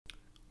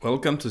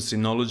Welcome to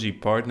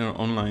Synology Partner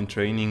Online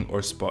Training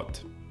or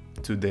SPOT.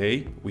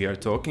 Today we are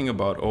talking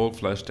about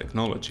all-flash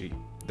technology,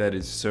 that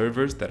is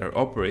servers that are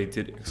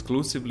operated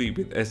exclusively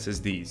with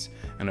SSDs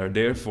and are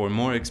therefore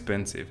more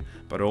expensive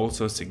but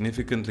also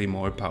significantly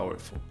more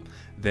powerful.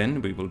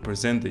 Then we will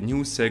present the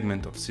new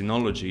segment of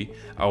Synology,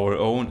 our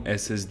own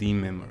SSD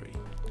memory.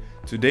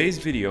 Today's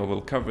video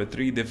will cover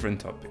three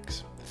different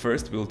topics.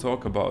 First, we'll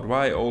talk about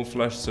why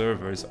all-flash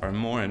servers are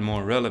more and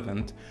more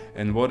relevant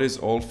and what is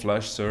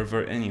all-flash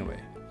server anyway.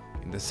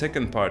 In the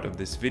second part of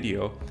this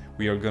video,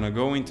 we are gonna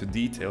go into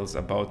details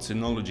about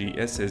Synology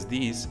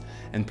SSDs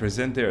and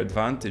present their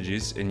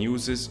advantages and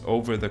uses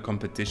over the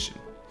competition,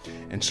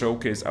 and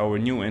showcase our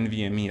new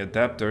NVMe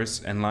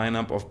adapters and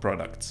lineup of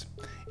products.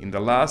 In the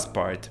last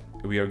part,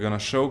 we are gonna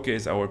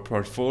showcase our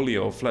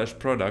portfolio of flash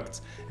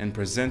products and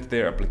present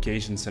their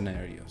application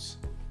scenarios.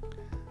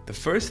 The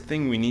first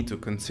thing we need to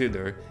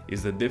consider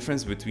is the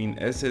difference between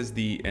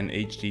SSD and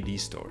HDD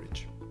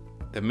storage.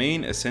 The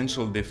main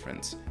essential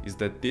difference is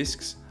that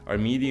disks are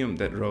medium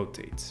that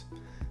rotates.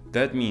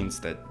 That means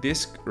that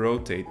disk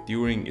rotate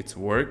during its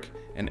work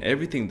and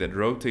everything that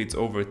rotates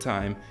over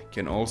time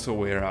can also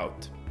wear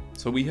out.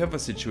 So we have a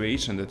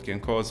situation that can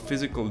cause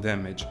physical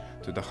damage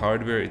to the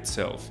hardware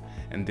itself,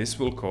 and this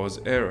will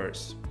cause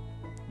errors.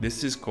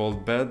 This is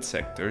called bad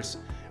sectors,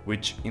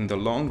 which in the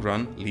long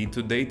run lead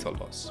to data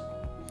loss.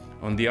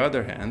 On the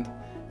other hand,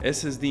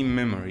 SSD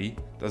memory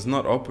does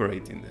not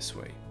operate in this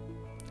way,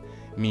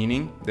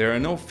 meaning there are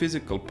no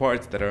physical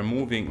parts that are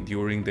moving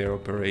during their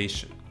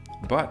operation.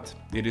 But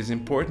it is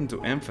important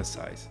to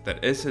emphasize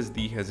that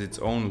SSD has its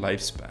own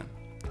lifespan.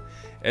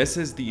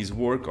 SSDs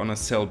work on a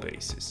cell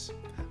basis.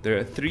 There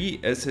are three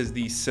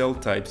SSD cell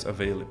types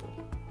available: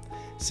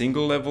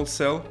 single-level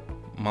cell,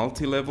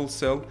 multi-level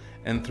cell,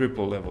 and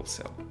triple-level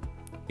cell.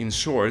 In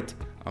short,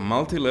 a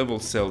multi-level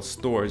cell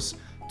stores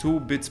 2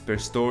 bits per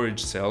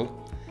storage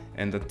cell,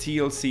 and a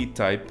TLC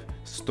type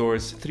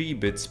stores 3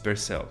 bits per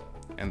cell,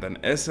 and an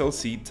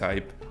SLC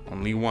type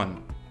only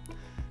 1.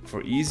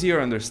 For easier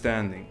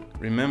understanding,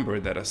 remember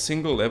that a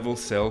single-level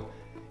cell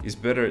is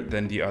better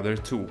than the other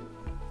two.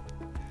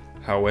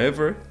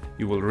 However,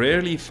 you will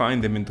rarely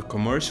find them in the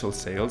commercial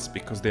sales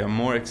because they are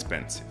more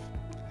expensive.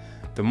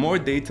 The more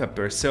data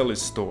per cell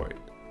is stored,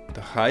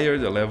 the higher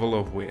the level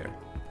of wear.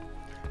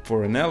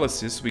 For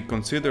analysis, we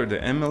consider the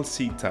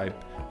MLC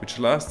type, which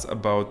lasts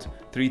about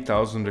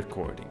 3000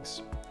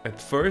 recordings.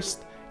 At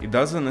first, it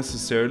doesn't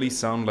necessarily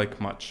sound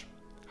like much.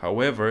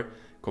 However,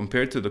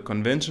 compared to the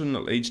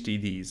conventional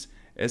HDDs,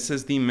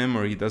 SSD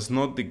memory does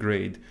not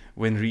degrade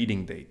when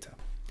reading data.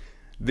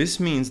 This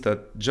means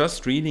that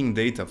just reading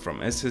data from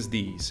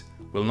SSDs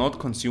will not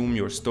consume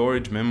your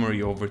storage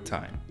memory over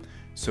time,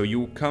 so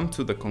you come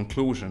to the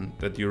conclusion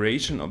that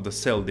duration of the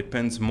cell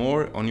depends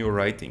more on your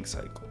writing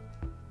cycle.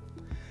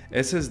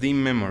 SSD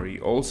memory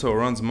also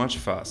runs much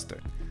faster.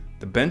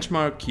 The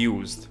benchmark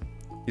used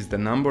is the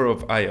number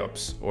of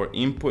IOPS, or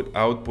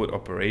input-output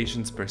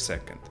operations per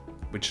second,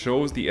 which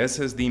shows the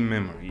SSD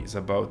memory is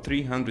about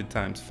 300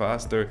 times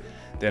faster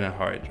than a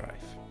hard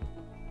drive.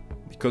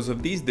 Because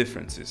of these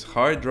differences,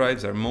 hard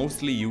drives are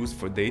mostly used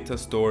for data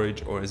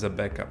storage or as a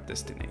backup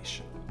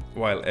destination,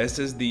 while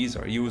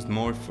SSDs are used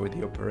more for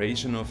the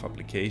operation of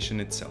application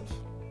itself.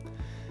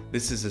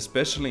 This is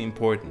especially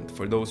important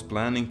for those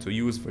planning to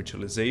use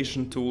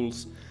virtualization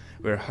tools,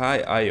 where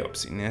high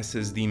IOPS in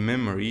SSD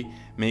memory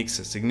makes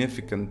a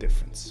significant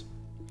difference.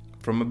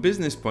 From a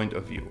business point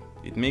of view,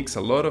 it makes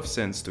a lot of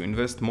sense to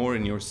invest more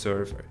in your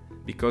server,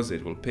 because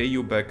it will pay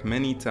you back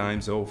many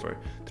times over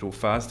through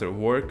faster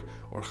work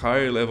or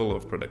higher level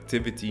of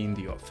productivity in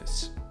the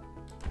office.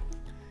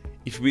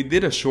 If we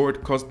did a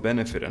short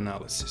cost-benefit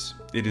analysis,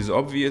 it is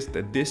obvious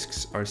that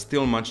disks are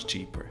still much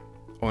cheaper.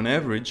 On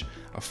average,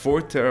 a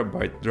 4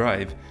 TB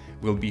drive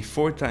will be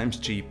 4 times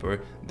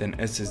cheaper than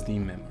SSD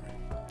memory.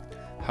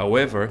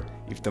 However,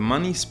 if the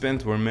money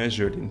spent were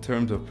measured in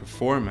terms of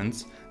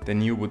performance,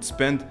 then you would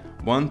spend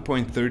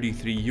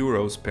 1.33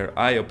 euros per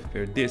IOP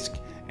per disk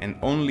and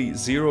only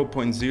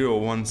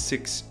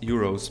 0.016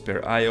 euros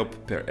per IOP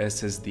per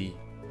SSD.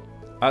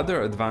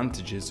 Other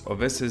advantages of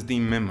SSD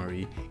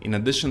memory, in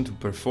addition to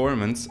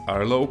performance,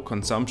 are low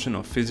consumption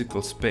of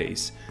physical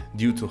space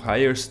due to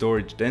higher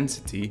storage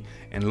density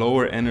and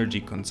lower energy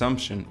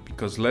consumption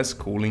because less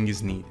cooling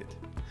is needed.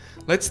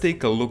 Let's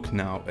take a look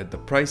now at the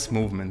price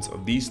movements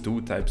of these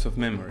two types of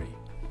memory.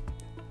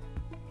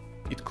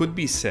 It could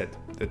be said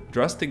that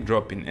drastic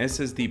drop in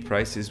SSD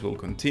prices will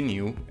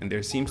continue, and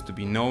there seems to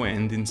be no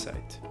end in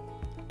sight.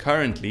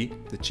 Currently,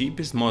 the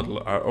cheapest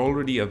models are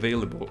already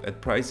available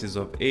at prices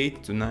of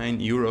 8 to 9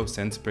 euro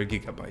cents per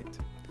gigabyte.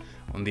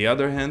 On the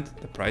other hand,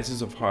 the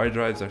prices of hard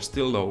drives are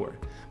still lower,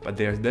 but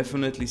they are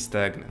definitely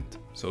stagnant.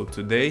 So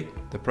today,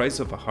 the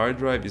price of a hard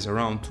drive is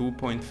around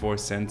 2.4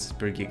 cents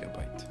per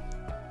gigabyte.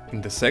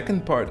 In the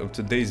second part of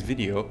today's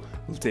video,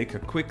 we'll take a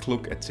quick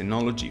look at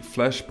Synology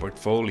Flash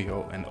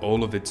portfolio and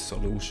all of its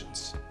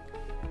solutions.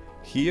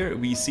 Here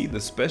we see the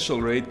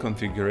special RAID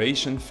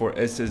configuration for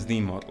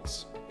SSD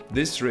models.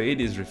 This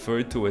RAID is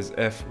referred to as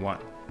F1.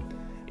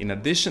 In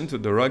addition to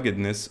the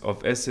ruggedness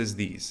of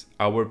SSDs,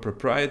 our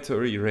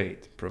proprietary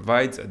RAID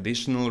provides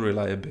additional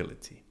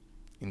reliability.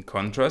 In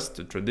contrast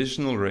to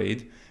traditional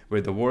RAID,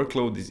 where the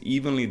workload is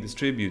evenly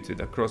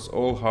distributed across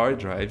all hard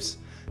drives,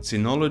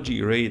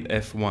 Synology RAID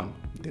F1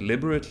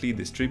 deliberately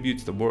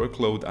distributes the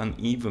workload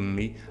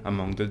unevenly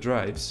among the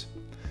drives.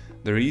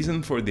 The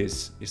reason for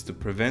this is to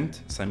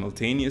prevent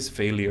simultaneous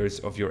failures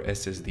of your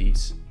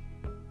SSDs.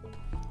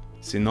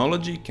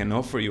 Synology can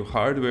offer you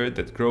hardware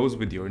that grows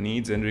with your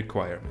needs and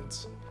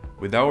requirements.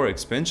 With our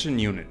expansion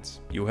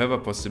units, you have a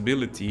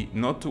possibility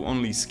not to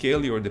only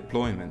scale your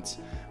deployments,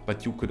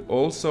 but you could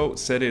also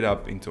set it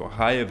up into a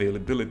high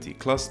availability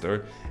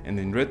cluster and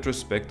in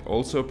retrospect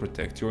also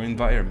protect your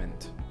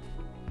environment.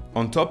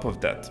 On top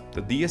of that,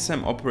 the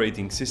DSM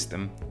operating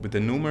system with the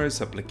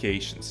numerous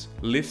applications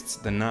lifts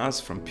the NAS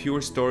from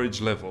pure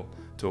storage level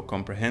to a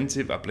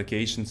comprehensive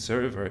application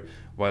server,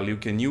 while you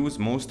can use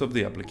most of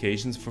the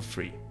applications for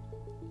free.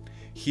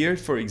 Here,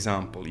 for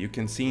example, you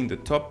can see in the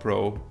top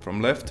row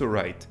from left to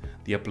right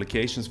the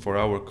applications for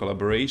our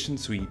collaboration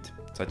suite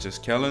such as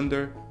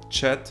Calendar,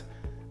 Chat,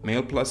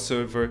 Mail Plus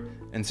Server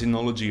and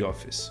Synology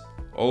Office.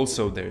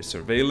 Also their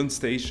Surveillance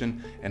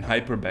Station and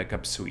Hyper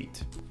Backup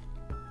suite.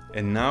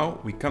 And now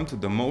we come to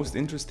the most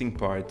interesting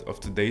part of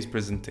today's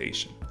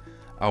presentation,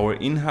 our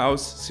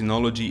in-house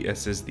Synology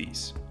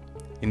SSDs.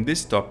 In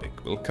this topic,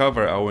 we'll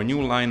cover our new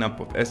lineup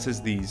of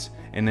SSDs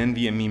and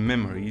NVMe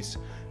memories,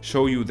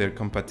 show you their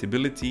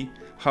compatibility,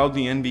 how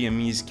the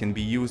NVMEs can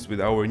be used with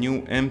our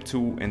new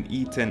M2 and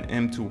E10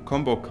 M2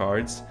 combo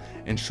cards,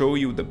 and show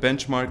you the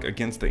benchmark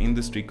against the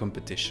industry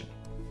competition.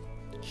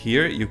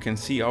 Here you can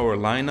see our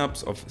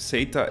lineups of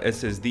SATA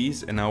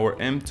SSDs and our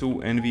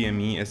M2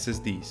 NVMe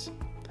SSDs.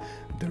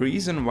 The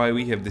reason why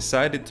we have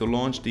decided to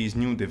launch these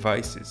new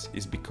devices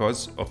is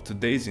because of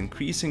today's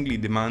increasingly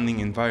demanding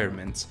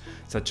environments,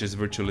 such as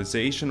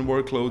virtualization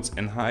workloads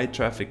and high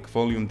traffic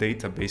volume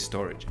database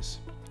storages.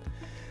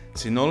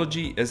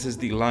 Synology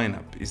SSD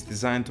lineup is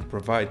designed to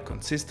provide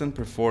consistent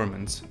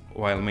performance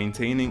while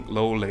maintaining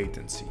low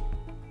latency.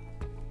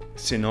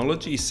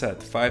 Synology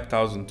SAT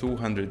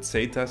 5200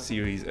 SATA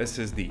series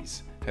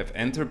SSDs have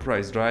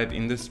enterprise drive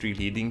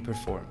industry-leading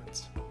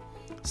performance.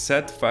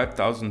 SAT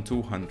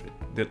 5200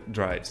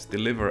 drives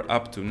deliver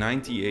up to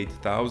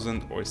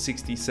 98,000 or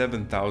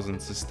 67,000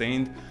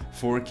 sustained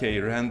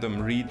 4K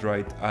random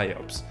read-write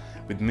IOPS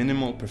with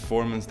minimal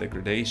performance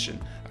degradation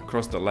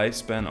across the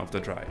lifespan of the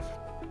drive.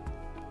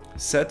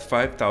 SAT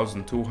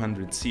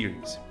 5200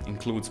 series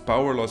includes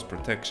power loss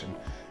protection,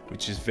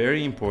 which is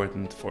very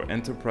important for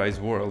enterprise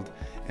world,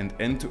 and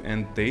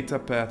end-to-end data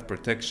path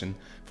protection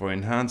for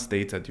enhanced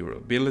data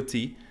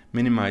durability,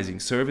 minimizing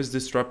service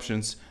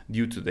disruptions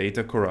due to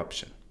data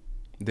corruption.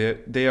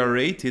 They are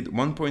rated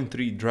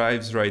 1.3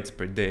 drives writes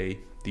per day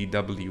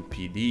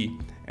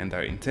 (DWPD) and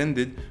are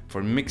intended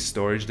for mixed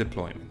storage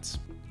deployments.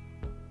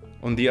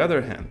 On the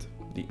other hand,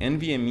 the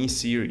NVMe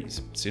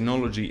series,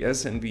 Synology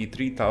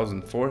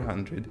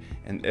SNV3400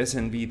 and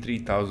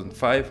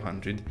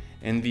SNV3500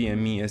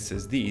 NVMe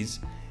SSDs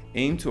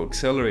aim to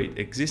accelerate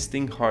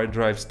existing hard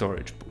drive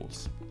storage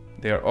pools.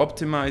 They are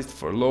optimized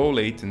for low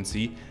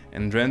latency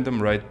and random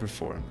write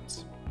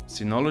performance.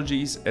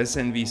 Synology's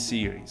SNV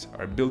series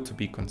are built to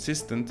be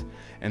consistent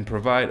and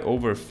provide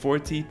over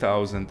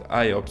 40,000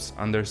 IOPS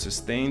under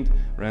sustained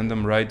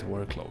random write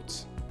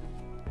workloads.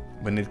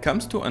 When it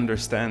comes to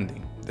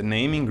understanding the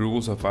naming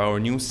rules of our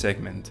new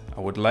segment,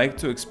 I would like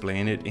to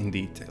explain it in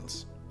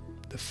details.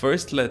 The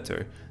first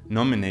letter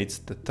nominates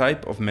the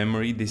type of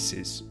memory this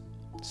is,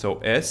 so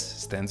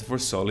S stands for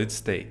solid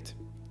state.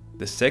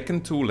 The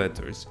second two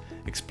letters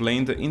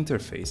explain the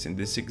interface in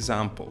this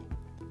example.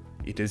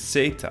 It is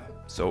SATA,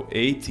 so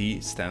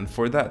AT stands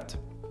for that.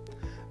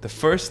 The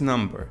first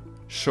number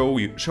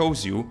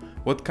shows you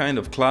what kind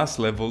of class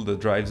level the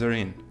drives are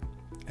in,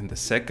 and the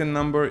second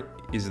number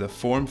is the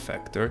form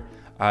factor,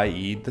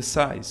 i.e. the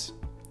size.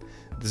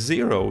 The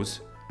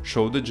zeros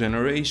show the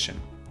generation,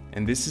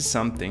 and this is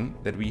something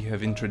that we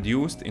have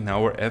introduced in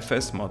our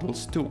FS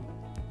models too.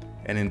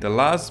 And in the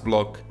last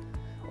block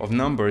of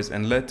numbers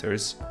and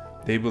letters,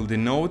 they will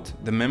denote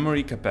the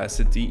memory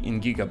capacity in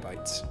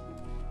gigabytes.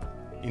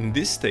 In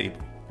this table,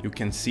 you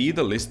can see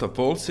the list of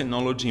all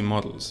Synology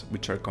models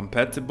which are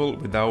compatible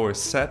with our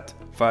SAT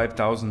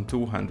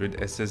 5200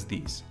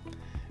 SSDs.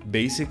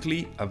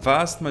 Basically, a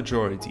vast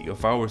majority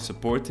of our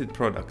supported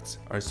products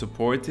are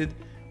supported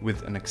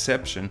with an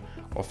exception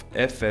of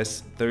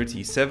FS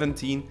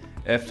 3017,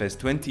 FS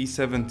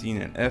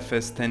 2017 and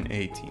FS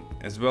 1018,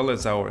 as well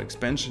as our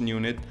expansion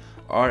unit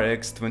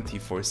RX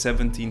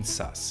 2417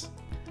 SAS.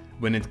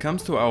 When it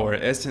comes to our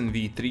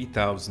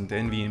SNV3000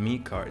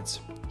 NVMe cards,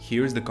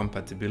 here's the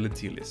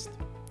compatibility list.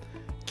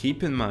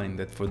 Keep in mind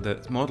that for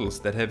the models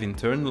that have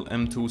internal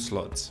M2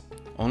 slots,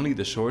 only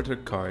the shorter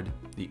card,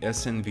 the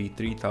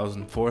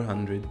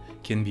SNV3400,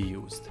 can be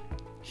used.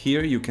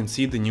 Here you can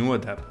see the new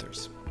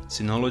adapters,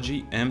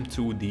 Synology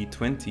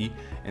M2D20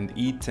 and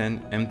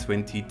E10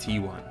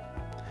 M20T1.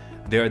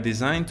 They are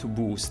designed to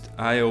boost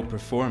I/O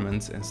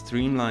performance and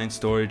streamline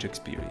storage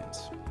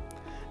experience.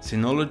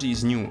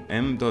 Synology's new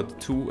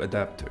M.2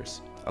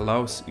 adapters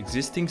allows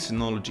existing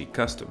Synology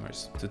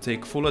customers to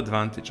take full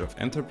advantage of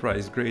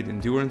enterprise-grade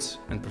endurance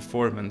and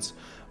performance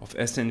of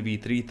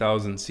SNV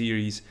 3000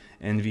 series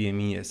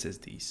NVMe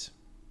SSDs.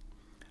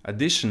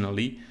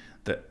 Additionally,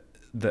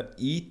 the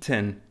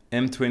E10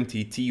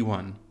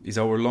 M20T1 is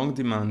our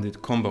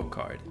long-demanded combo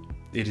card.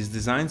 It is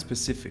designed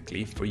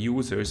specifically for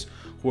users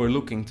who are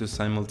looking to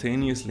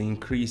simultaneously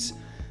increase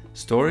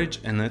storage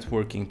and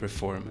networking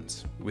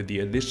performance with the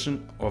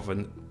addition of a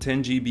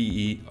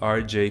 10GBE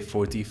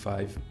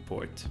RJ45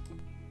 port.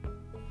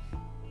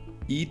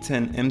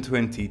 E10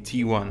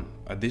 M20T1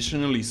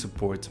 additionally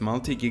supports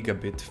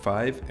multi-gigabit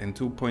 5 and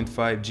 2.5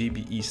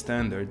 GBE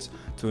standards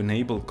to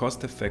enable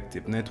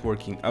cost-effective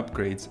networking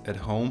upgrades at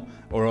home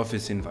or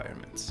office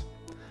environments.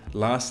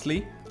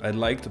 Lastly, I'd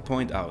like to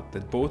point out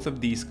that both of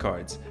these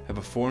cards have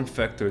a form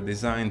factor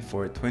designed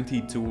for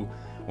 22-110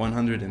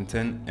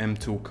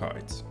 M2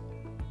 cards.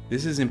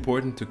 This is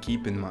important to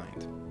keep in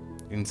mind.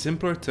 In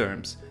simpler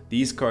terms,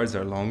 these cards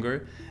are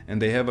longer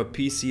and they have a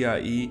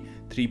PCIe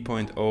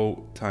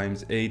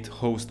 3.0x8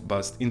 host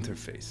bus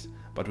interface,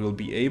 but will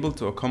be able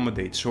to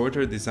accommodate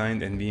shorter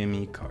designed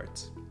NVMe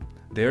cards.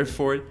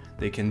 Therefore,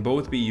 they can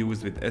both be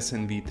used with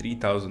SNV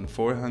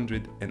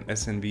 3400 and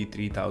SNV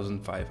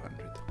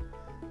 3500.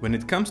 When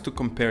it comes to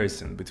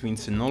comparison between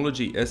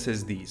Synology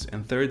SSDs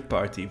and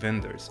third-party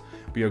vendors,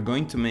 we are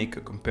going to make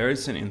a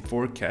comparison in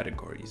 4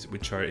 categories,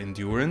 which are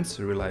endurance,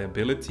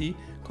 reliability,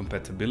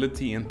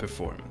 compatibility, and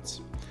performance.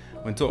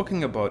 When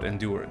talking about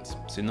endurance,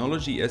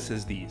 Synology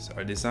SSDs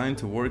are designed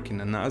to work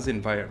in a NAS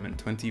environment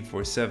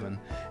 24/7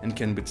 and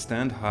can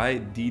withstand high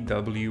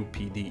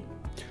DWPD.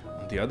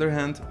 On the other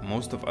hand,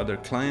 most of other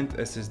client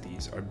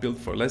SSDs are built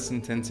for less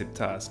intensive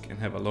tasks and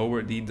have a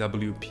lower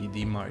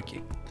DWPD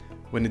marking.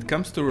 When it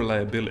comes to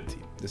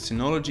reliability, the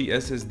Synology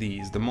SSD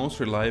is the most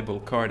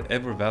reliable card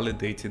ever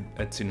validated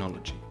at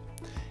Synology.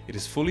 It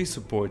is fully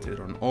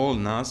supported on all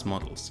NAS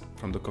models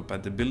from the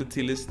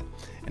compatibility list,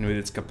 and with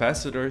its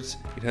capacitors,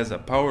 it has a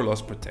power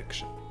loss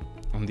protection.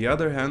 On the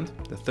other hand,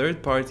 the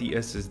third-party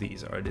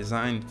SSDs are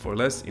designed for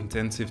less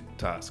intensive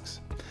tasks,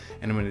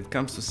 and when it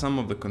comes to some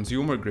of the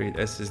consumer-grade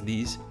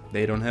SSDs,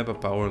 they don't have a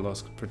power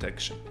loss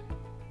protection.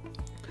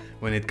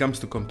 When it comes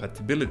to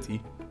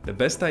compatibility, the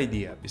best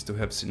idea is to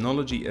have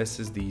Synology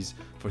SSDs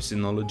for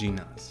Synology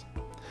NAS.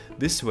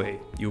 This way,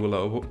 you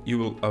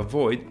will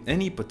avoid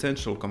any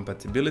potential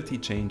compatibility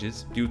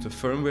changes due to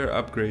firmware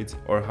upgrades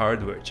or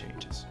hardware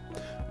changes.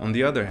 On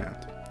the other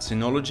hand,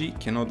 Synology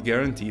cannot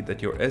guarantee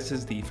that your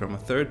SSD from a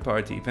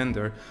third-party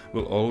vendor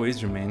will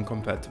always remain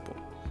compatible.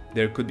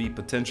 There could be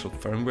potential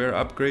firmware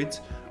upgrades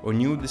or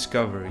new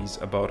discoveries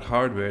about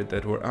hardware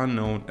that were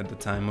unknown at the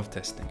time of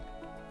testing.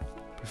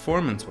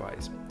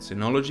 Performance-wise,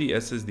 Synology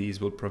SSDs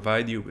will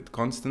provide you with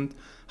constant,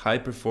 high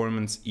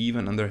performance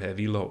even under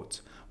heavy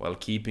loads, while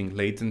keeping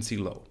latency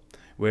low,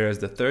 whereas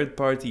the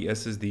third-party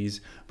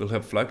SSDs will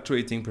have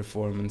fluctuating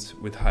performance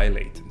with high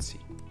latency.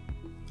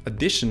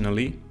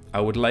 Additionally, I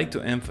would like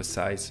to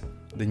emphasize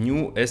the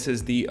new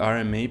SSD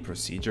RMA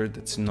procedure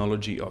that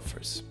Synology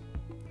offers.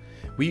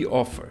 We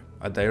offer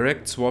a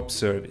direct swap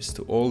service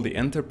to all the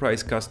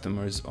enterprise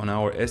customers on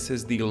our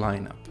SSD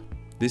lineup.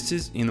 This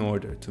is in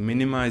order to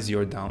minimize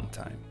your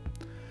downtime.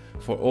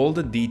 For all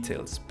the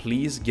details,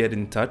 please get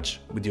in touch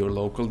with your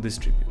local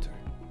distributor.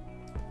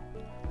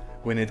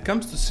 When it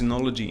comes to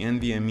Synology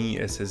NVMe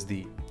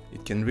SSD,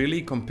 it can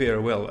really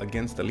compare well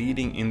against the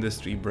leading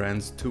industry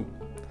brands too.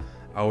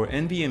 Our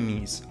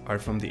NVMe's are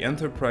from the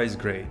enterprise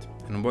grade,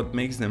 and what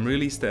makes them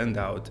really stand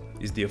out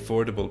is the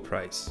affordable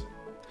price.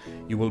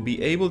 You will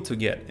be able to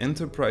get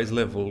enterprise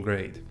level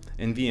grade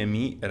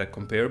NVMe at a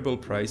comparable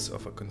price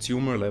of a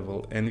consumer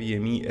level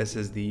NVMe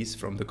SSDs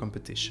from the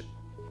competition.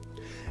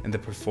 And the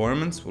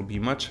performance will be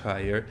much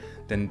higher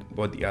than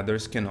what the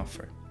others can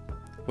offer.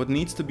 What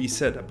needs to be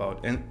said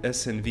about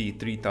SNV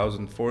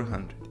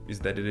 3400 is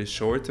that it is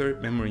shorter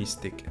memory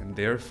stick and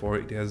therefore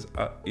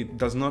it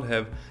does not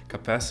have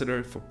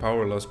capacitor for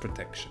power loss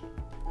protection.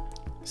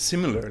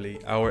 Similarly,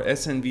 our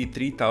SNV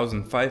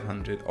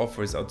 3500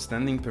 offers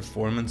outstanding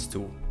performance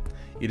too.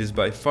 It is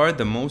by far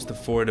the most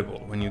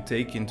affordable when you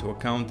take into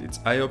account its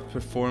IOPS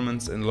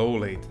performance and low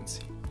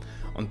latency.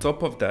 On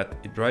top of that,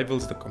 it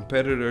rivals the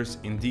competitors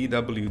in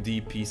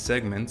DWDP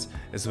segments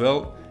as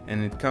well,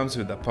 and it comes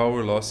with a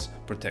power loss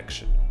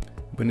protection.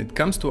 When it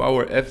comes to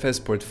our FS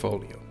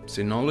portfolio,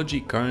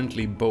 Synology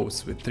currently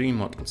boasts with 3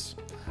 models: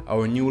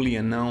 our newly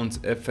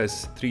announced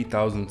FS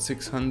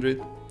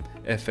 3600,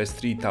 FS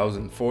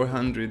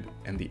 3400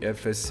 and the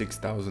FS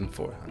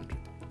 6400.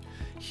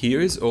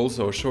 Here is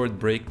also a short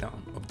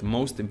breakdown of the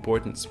most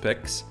important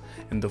specs,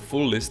 and the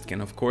full list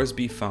can of course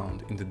be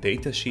found in the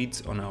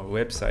datasheets on our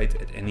website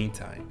at any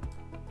time.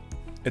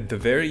 At the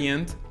very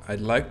end,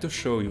 I'd like to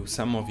show you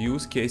some of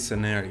use case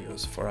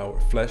scenarios for our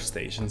Flash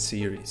Station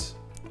series.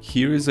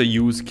 Here is a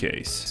use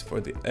case for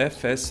the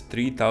FS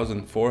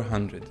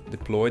 3400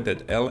 deployed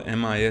at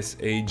LMIS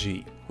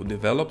AG, who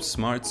develops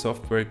smart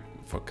software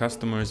for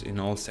customers in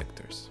all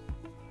sectors.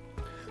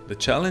 The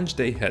challenge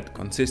they had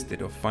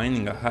consisted of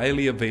finding a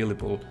highly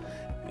available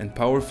and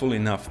powerful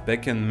enough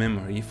backend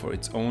memory for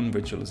its own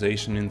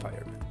virtualization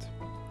environment.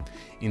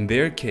 In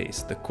their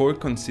case, the core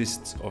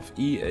consists of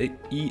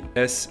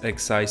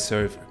ESXi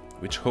server,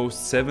 which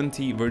hosts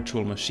 70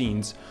 virtual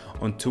machines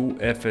on two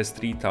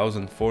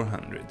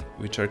FS3400,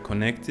 which are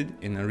connected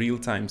in a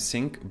real-time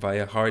sync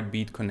via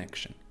heartbeat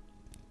connection.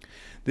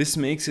 This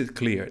makes it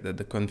clear that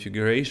the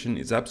configuration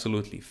is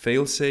absolutely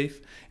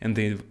fail-safe and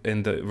the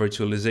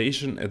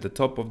virtualization at the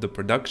top of the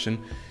production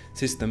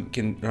system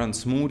can run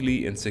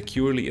smoothly and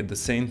securely at the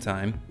same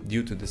time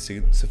due to the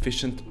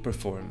sufficient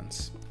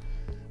performance.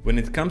 When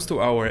it comes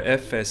to our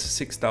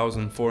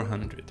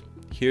FS6400,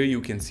 here you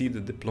can see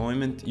the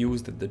deployment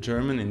used at the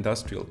German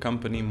industrial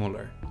company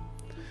Müller.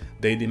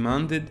 They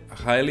demanded a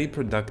highly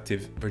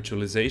productive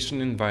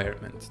virtualization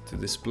environment to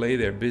display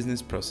their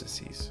business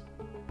processes.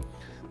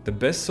 The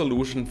best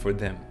solution for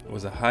them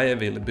was a high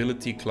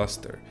availability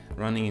cluster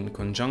running in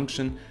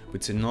conjunction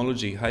with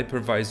Synology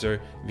Hypervisor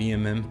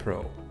VMM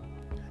Pro.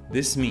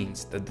 This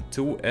means that the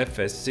two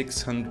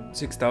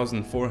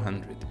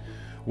FS6400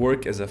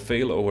 work as a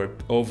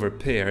failover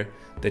pair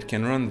that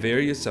can run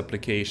various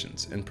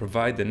applications and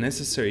provide the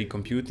necessary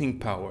computing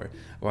power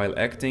while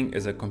acting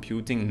as a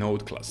computing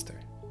node cluster.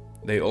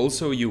 They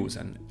also use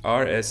an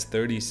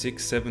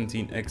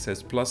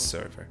RS3617XS Plus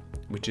server,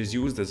 which is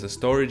used as a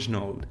storage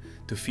node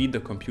to feed the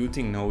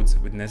computing nodes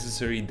with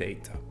necessary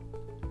data.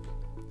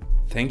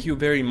 Thank you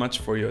very much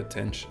for your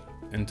attention,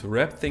 and to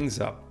wrap things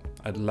up,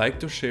 I'd like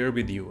to share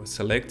with you a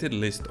selected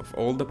list of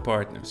all the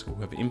partners who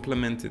have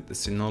implemented the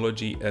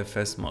Synology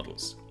FS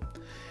models.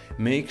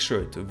 Make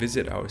sure to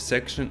visit our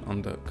section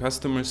on the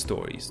customer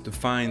stories to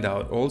find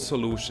out all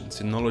solutions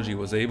Synology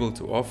was able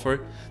to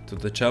offer to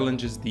the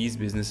challenges these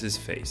businesses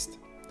faced.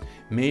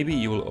 Maybe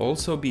you will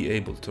also be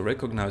able to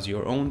recognize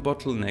your own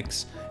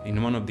bottlenecks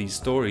in one of these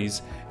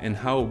stories and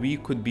how we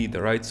could be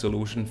the right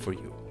solution for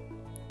you.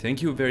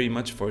 Thank you very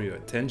much for your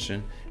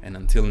attention, and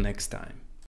until next time.